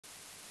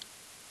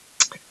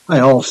Hi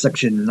all,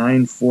 section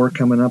 9.4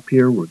 coming up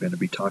here. We're going to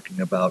be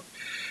talking about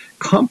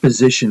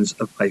compositions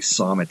of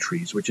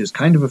isometries, which is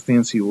kind of a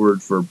fancy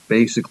word for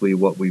basically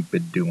what we've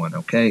been doing,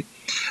 okay?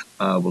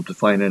 We'll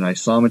define an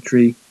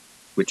isometry,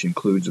 which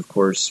includes, of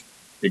course,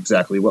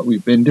 exactly what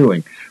we've been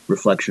doing: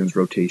 reflections,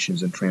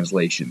 rotations, and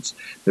translations.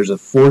 There's a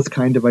fourth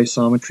kind of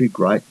isometry,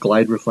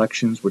 glide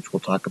reflections, which we'll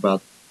talk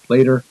about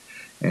later,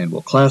 and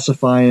we'll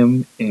classify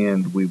them,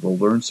 and we will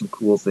learn some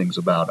cool things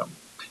about them.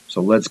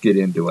 So let's get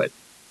into it.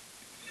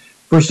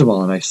 First of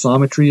all, an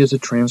isometry is a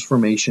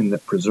transformation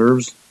that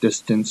preserves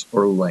distance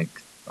or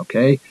length.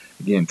 Okay?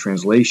 Again,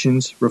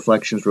 translations,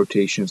 reflections,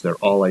 rotations, they're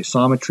all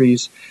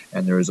isometries,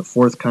 and there is a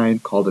fourth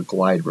kind called a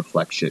glide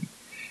reflection.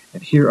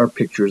 And here are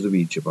pictures of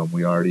each of them.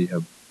 We already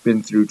have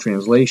been through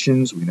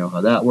translations, we know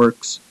how that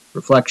works,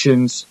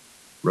 reflections,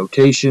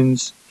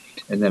 rotations,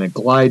 and then a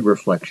glide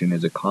reflection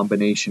is a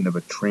combination of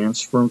a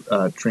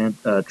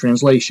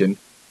translation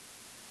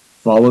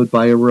followed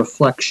by a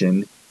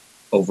reflection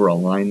over a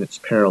line that's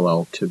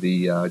parallel to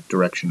the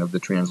direction of the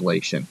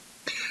translation.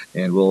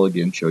 And we'll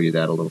again show you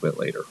that a little bit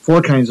later.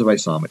 Four kinds of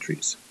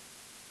isometries.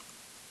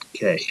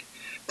 Okay,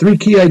 three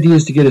key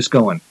ideas to get us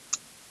going.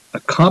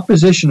 A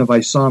composition of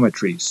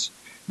isometries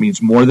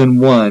means more than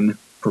one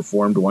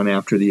performed one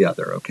after the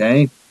other,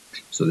 okay?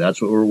 So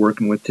that's what we're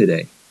working with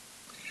today.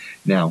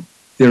 Now,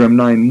 Theorem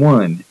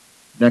 9.1,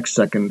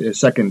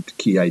 second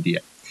key idea.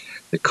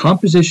 The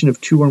composition of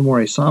two or more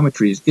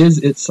isometries is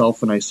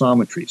itself an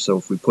isometry. So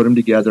if we put them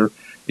together,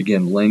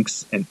 again,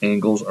 lengths and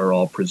angles are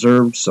all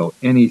preserved. So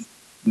any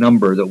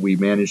number that we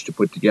manage to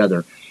put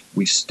together,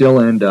 we still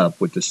end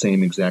up with the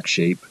same exact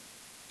shape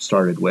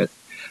started with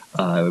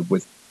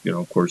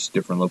of course,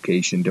 different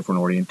location, different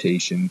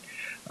orientation,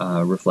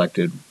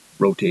 reflected,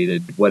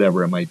 rotated,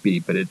 whatever it might be.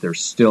 But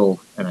there's still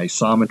an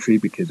isometry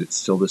because it's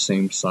still the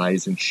same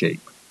size and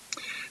shape.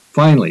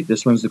 Finally,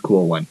 this one's the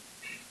cool one.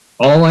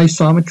 All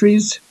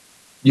isometries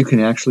you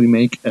can actually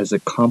make as a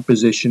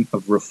composition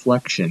of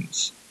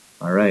reflections.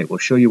 All right, we'll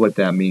show you what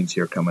that means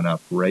here coming up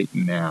right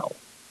now.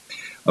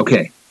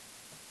 Okay,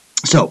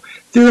 so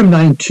Theorem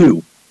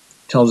 9.2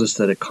 tells us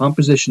that a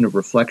composition of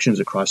reflections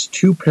across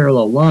two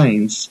parallel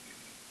lines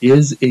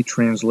is a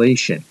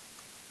translation.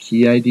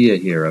 Key idea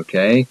here,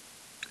 okay?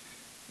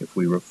 If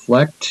we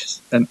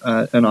reflect an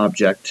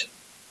object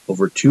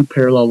over two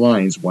parallel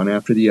lines, one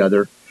after the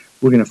other,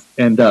 we're going to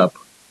end up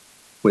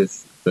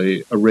with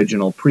the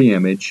original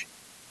pre-image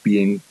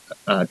being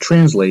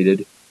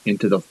translated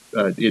into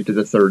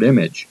the third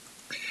image.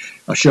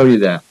 I'll show you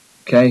that.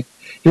 Okay,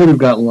 here we've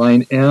got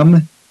line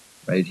M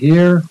right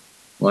here,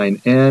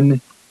 line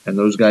N, and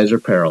those guys are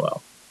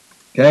parallel.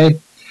 Okay,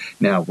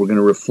 now we're going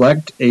to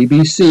reflect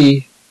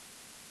ABC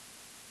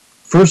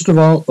first of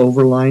all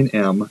over line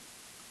M,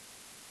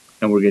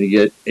 and we're going to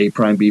get A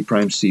prime, B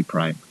prime, C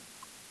prime.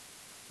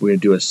 We're going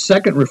to do a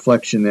second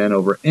reflection then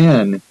over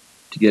N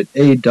to get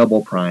A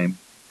double prime,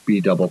 B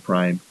double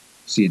prime,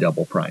 C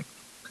double prime.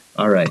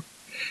 All right.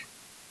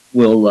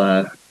 We'll,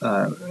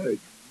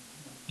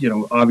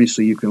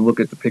 obviously you can look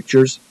at the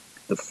pictures.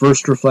 The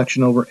first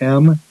reflection over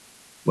M,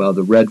 well,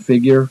 the red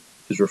figure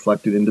is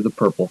reflected into the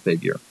purple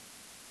figure.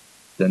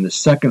 Then the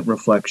second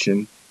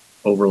reflection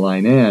over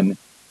line N,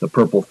 the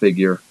purple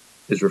figure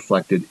is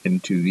reflected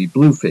into the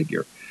blue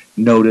figure.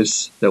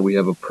 Notice that we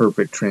have a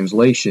perfect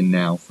translation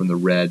now from the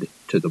red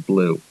to the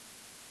blue.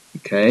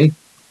 Okay?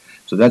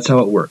 So that's how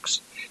it works.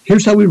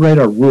 Here's how we write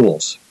our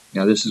rules.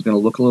 Now this is going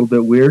to look a little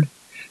bit weird,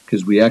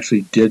 because we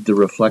actually did the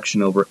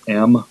reflection over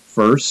M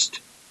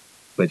first,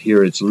 but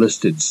here it's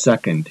listed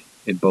second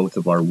in both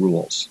of our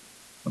rules.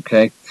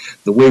 Okay?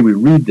 The way we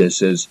read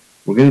this is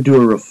we're going to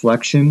do a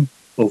reflection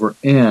over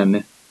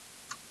N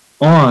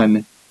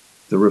on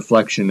the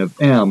reflection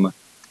of M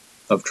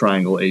of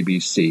triangle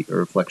ABC, or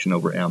reflection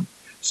over M.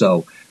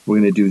 So we're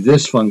going to do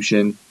this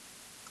function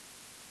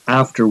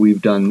after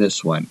we've done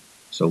this one.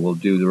 So we'll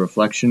do the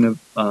reflection of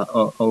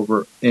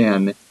over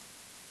N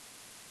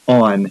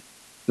on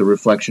the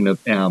reflection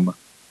of M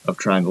of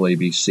triangle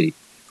ABC.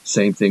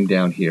 Same thing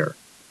down here.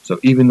 So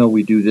even though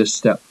we do this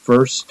step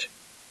first,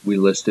 we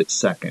list it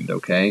second,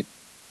 okay?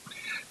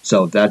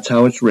 So that's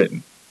how it's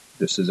written.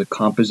 This is a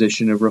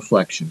composition of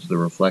reflections, the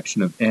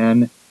reflection of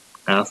N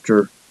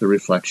after the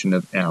reflection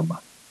of M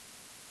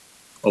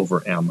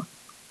over M. I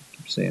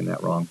keep saying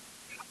that wrong.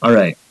 All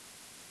right.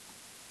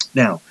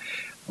 Now,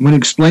 I'm going to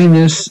explain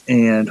this,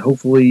 and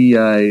hopefully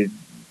I'm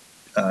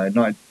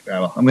going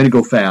to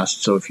go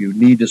fast, so if you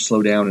need to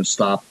slow down and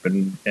stop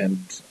and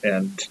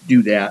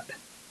do that,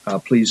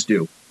 please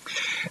do.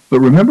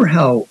 But remember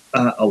how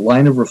a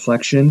line of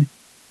reflection,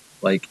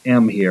 like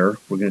M here,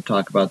 we're going to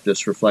talk about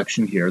this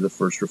reflection here, the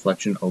first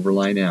reflection over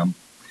line M.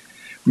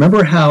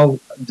 Remember how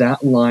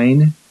that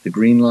line, the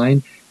green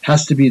line,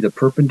 has to be the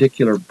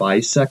perpendicular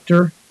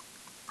bisector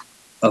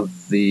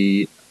of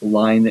the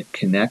line that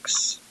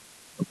connects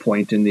the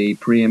point in the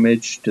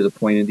pre-image to the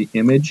point in the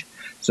image.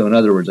 So in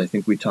other words, I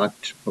think we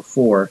talked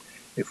before,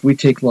 if we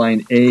take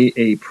line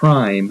A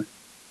prime,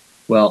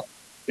 well,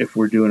 if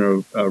we're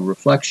doing a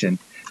reflection,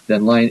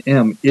 then line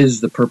M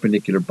is the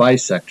perpendicular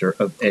bisector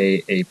of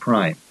A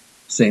prime.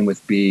 Same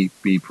with B,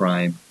 B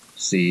prime,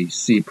 C,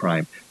 C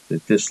prime,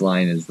 that this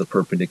line is the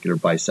perpendicular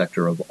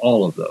bisector of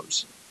all of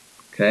those.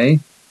 Okay?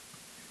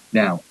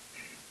 Now,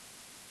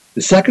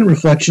 the second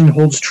reflection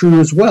holds true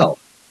as well.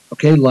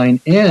 Okay, line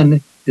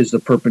N is the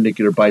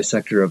perpendicular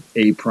bisector of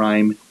A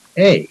prime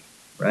A,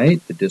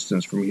 right? The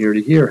distance from here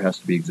to here has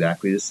to be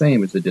exactly the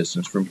same as the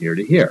distance from here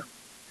to here.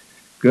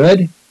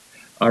 Good?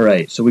 All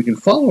right, so we can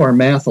follow our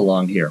math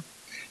along here.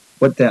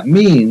 What that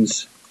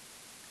means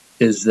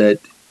is that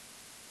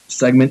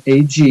segment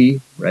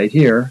AG, right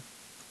here,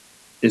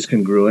 is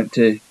congruent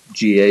to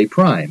GA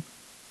prime.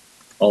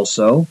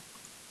 Also,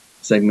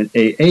 segment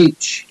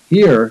AH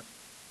here,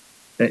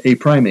 A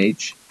prime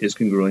H, is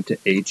congruent to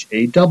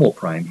HA double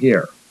prime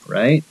here,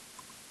 right?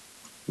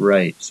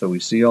 Right, so we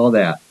see all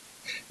that.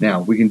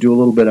 Now, we can do a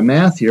little bit of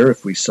math here.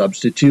 If we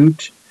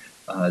substitute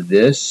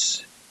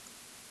this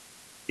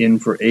in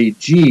for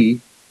AG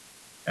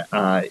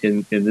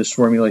in this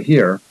formula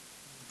here,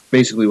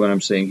 basically what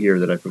I'm saying here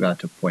that I forgot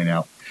to point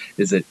out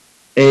is that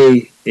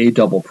A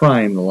double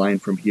prime, the line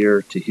from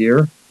here to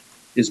here,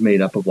 is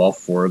made up of all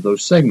four of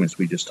those segments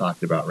we just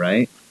talked about,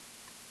 right?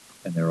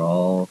 And they're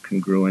all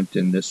congruent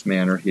in this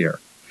manner here.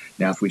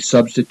 Now, if we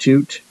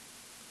substitute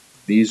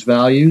these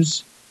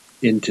values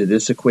into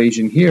this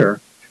equation here,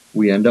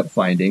 we end up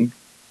finding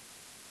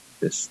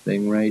this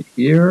thing right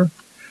here,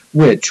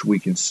 which we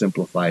can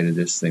simplify to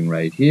this thing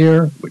right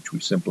here, which we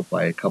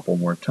simplify a couple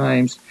more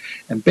times.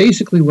 And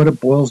basically what it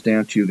boils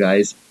down to,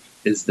 guys,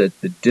 is that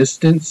the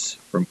distance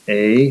from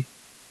A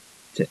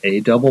to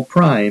A double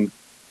prime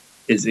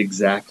is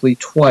exactly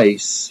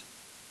twice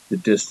the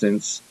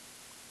distance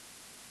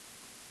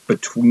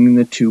between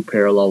the two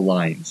parallel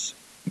lines.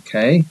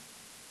 Okay?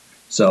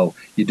 So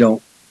you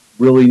don't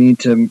really need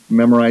to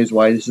memorize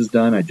why this is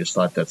done. I just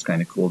thought that's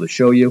kind of cool to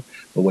show you.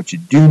 But what you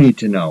do need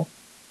to know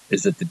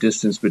is that the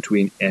distance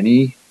between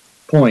any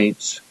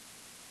points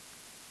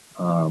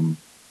will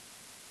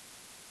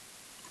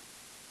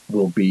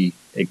be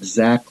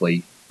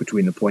exactly,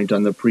 between the point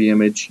on the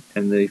pre-image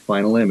and the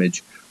final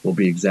image, will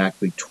be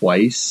exactly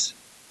twice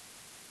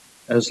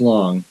as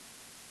long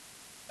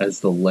as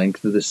the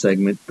length of the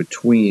segment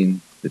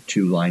between the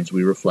two lines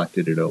we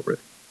reflected it over.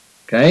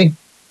 Okay?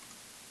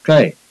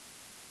 Okay.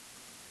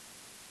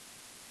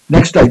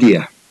 Next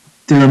idea.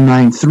 Theorem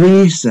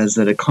 9.3 says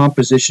that a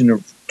composition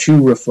of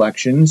two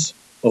reflections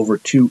over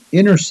two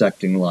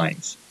intersecting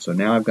lines. So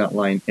now I've got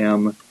line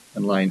M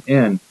and line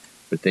N,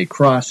 but they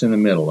cross in the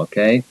middle,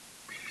 okay?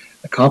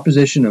 A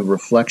composition of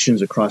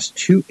reflections across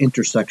two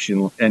intersecting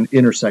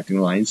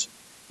lines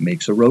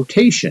makes a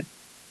rotation,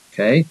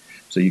 okay?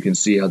 So you can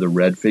see how the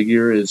red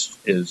figure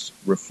is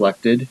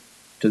reflected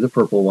to the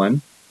purple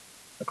one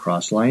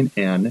across line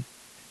N,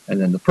 and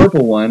then the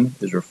purple one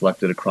is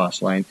reflected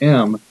across line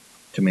M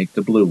to make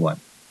the blue one.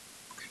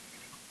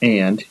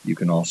 And you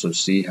can also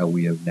see how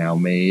we have now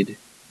made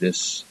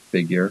this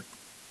figure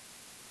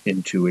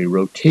into a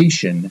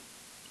rotation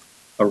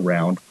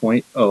around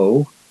point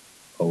O.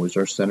 O is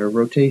our center of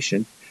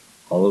rotation.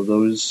 All of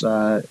those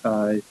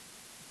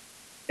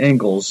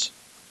angles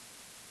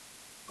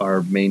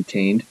are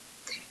maintained,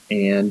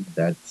 and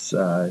that's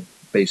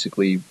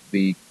basically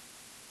the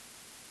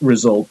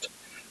result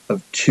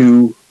of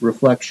two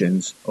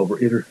reflections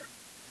over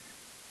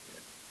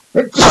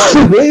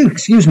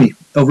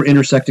over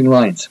intersecting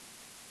lines.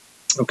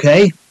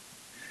 Okay?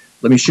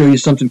 Let me show you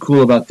something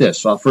cool about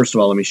this. Well, first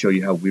of all, let me show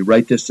you how we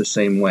write this the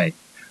same way.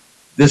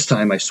 This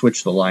time I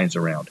switched the lines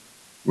around.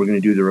 We're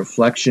going to do the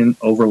reflection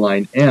over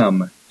line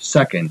M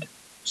second.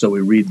 So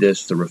we read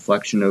this, the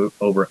reflection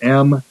over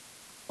M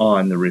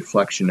on the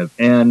reflection of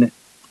N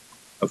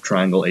of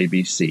triangle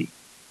ABC.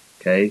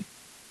 Okay?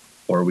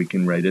 Or we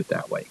can write it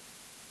that way.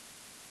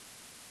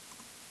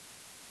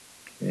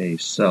 Okay,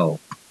 so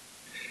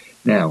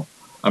now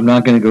I'm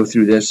not going to go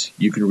through this.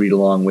 You can read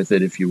along with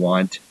it if you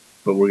want,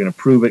 but we're going to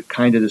prove it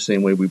kind of the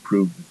same way we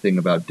proved the thing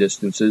about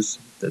distances,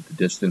 that the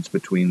distance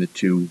between the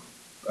two,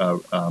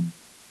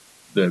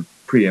 the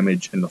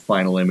pre-image and the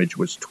final image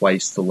was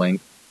twice the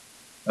length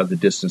of the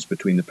distance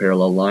between the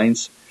parallel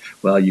lines.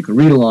 Well, you can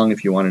read along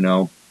if you want to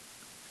know.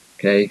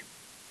 Okay,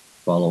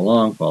 follow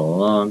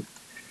along.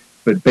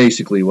 But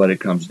basically what it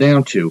comes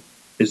down to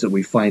is that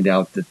we find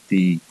out that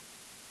the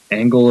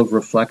angle of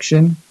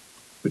reflection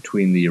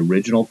between the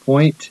original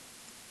point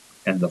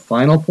and the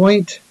final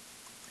point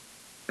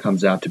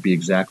comes out to be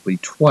exactly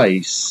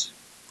twice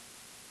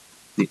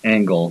the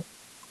angle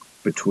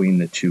between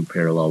the two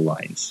parallel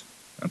lines.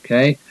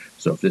 Okay,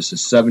 so if this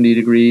is 70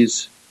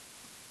 degrees,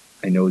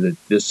 I know that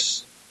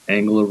this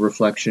angle of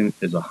reflection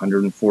is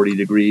 140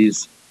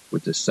 degrees,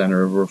 with the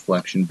center of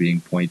reflection being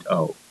point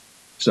O.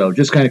 So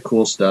just kind of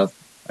cool stuff.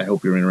 I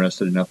hope you're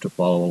interested enough to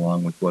follow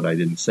along with what I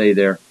didn't say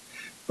there,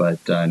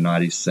 but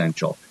not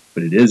essential.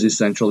 But it is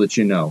essential that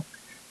you know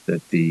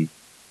that the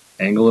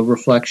angle of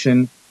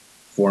reflection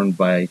formed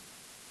by,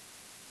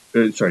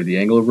 the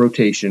angle of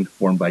rotation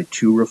formed by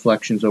two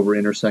reflections over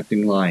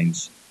intersecting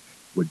lines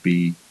would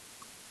be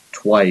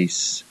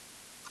twice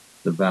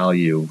the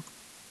value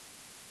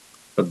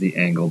of the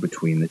angle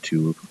between the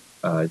two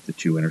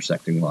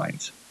intersecting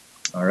lines.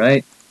 All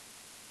right.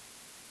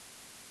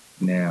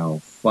 Now,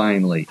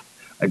 finally,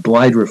 a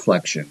glide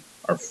reflection,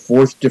 our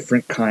fourth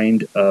different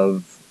kind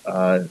of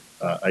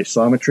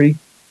isometry.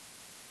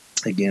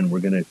 Again, we're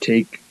going to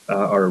take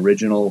our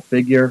original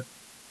figure,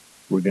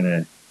 we're going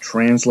to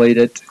translate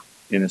it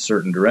in a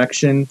certain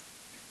direction,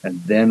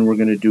 and then we're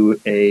going to do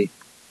a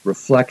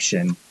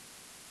reflection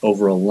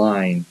over a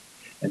line.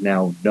 And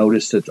now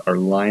notice that our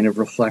line of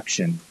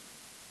reflection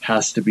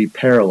has to be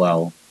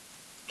parallel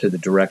to the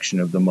direction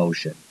of the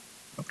motion.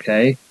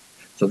 Okay?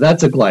 So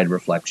that's a glide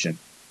reflection.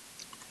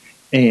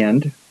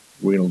 And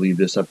we're going to leave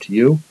this up to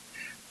you.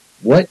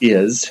 What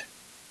is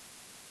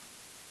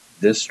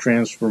this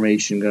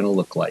transformation going to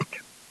look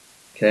like?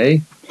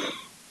 Okay?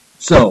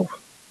 So,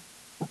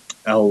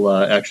 I'll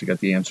actually got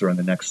the answer on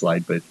the next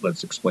slide, but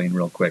let's explain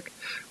real quick.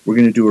 We're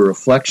going to do a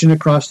reflection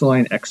across the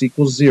line x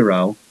equals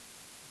 0,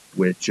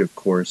 which of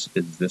course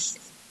is this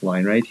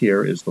line right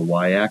here, is the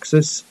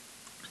y-axis.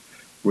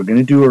 We're going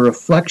to do a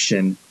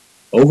reflection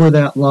over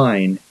that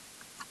line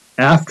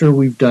after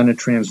we've done a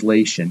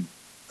translation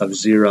of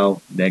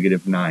 0,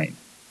 -9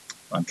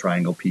 on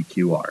triangle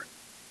PQR.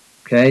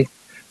 Okay,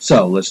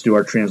 so let's do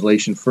our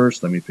translation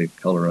first. Let me pick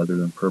a color other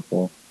than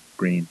purple,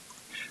 green.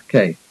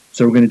 Okay,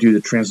 so we're going to do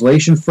the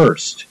translation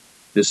first.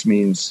 This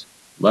means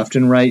left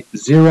and right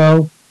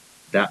 0.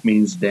 That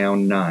means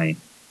down 9.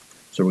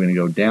 So we're going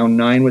to go down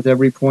 9 with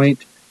every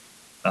point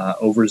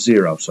over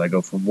 0. So I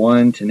go from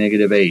 1 to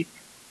 -8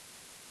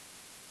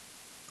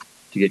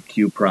 to get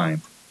Q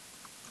prime.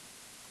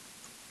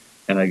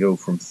 And I go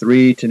from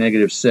 3 to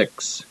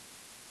 -6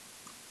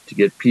 to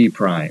get P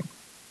prime.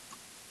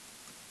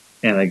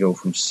 And I go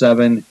from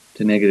 7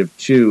 to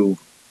 -2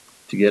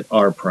 to get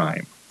R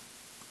prime.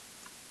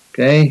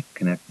 Okay,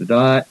 connect the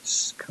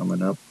dots,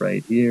 coming up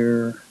right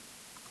here.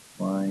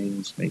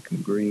 Lines, make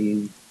them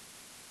green.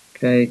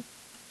 Okay,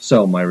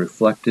 so my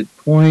reflected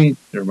point,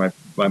 or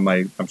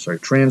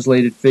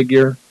translated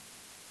figure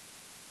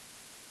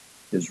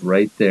is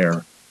right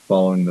there,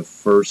 following the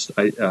first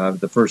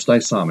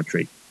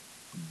isometry.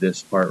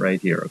 This part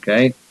right here,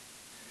 okay?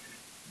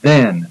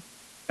 Then,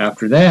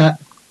 after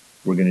that,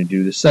 we're going to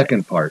do the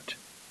second part,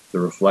 the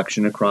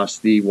reflection across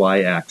the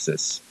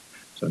y-axis.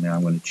 So now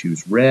I'm going to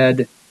choose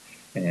red,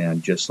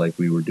 and just like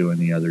we were doing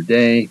the other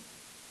day,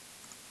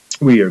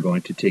 we are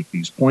going to take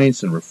these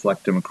points and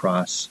reflect them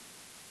across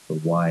the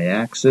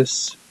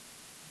y-axis.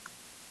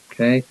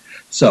 Okay,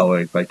 so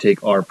if I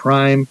take R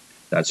prime,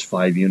 that's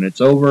 5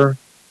 units over,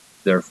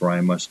 therefore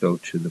I must go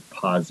to the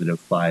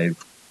 +5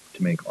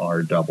 to make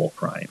R double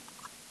prime.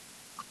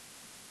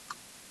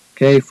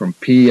 Okay, from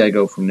P I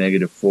go from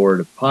 -4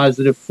 to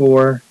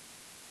 +4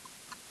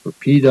 for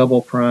P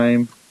double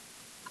prime.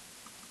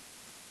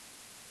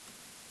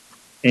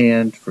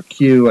 And for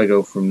Q I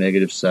go from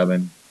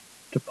 -7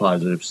 to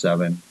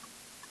 +7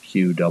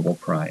 Q double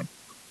prime.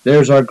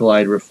 There's our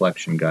glide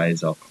reflection,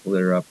 guys. I'll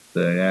clear up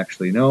the,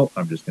 actually no,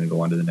 I'm just going to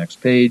go on to the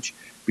next page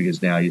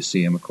because now you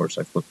see them. Of course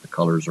I flipped the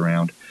colors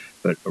around,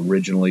 but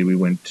originally we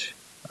went,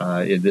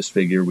 in this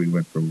figure we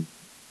went from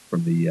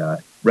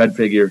the red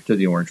figure to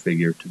the orange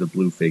figure to the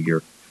blue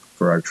figure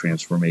for our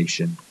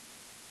transformation.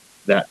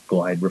 That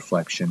glide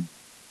reflection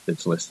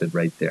that's listed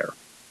right there.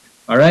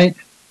 Alright,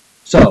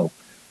 so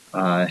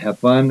have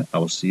fun. I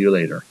will see you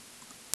later.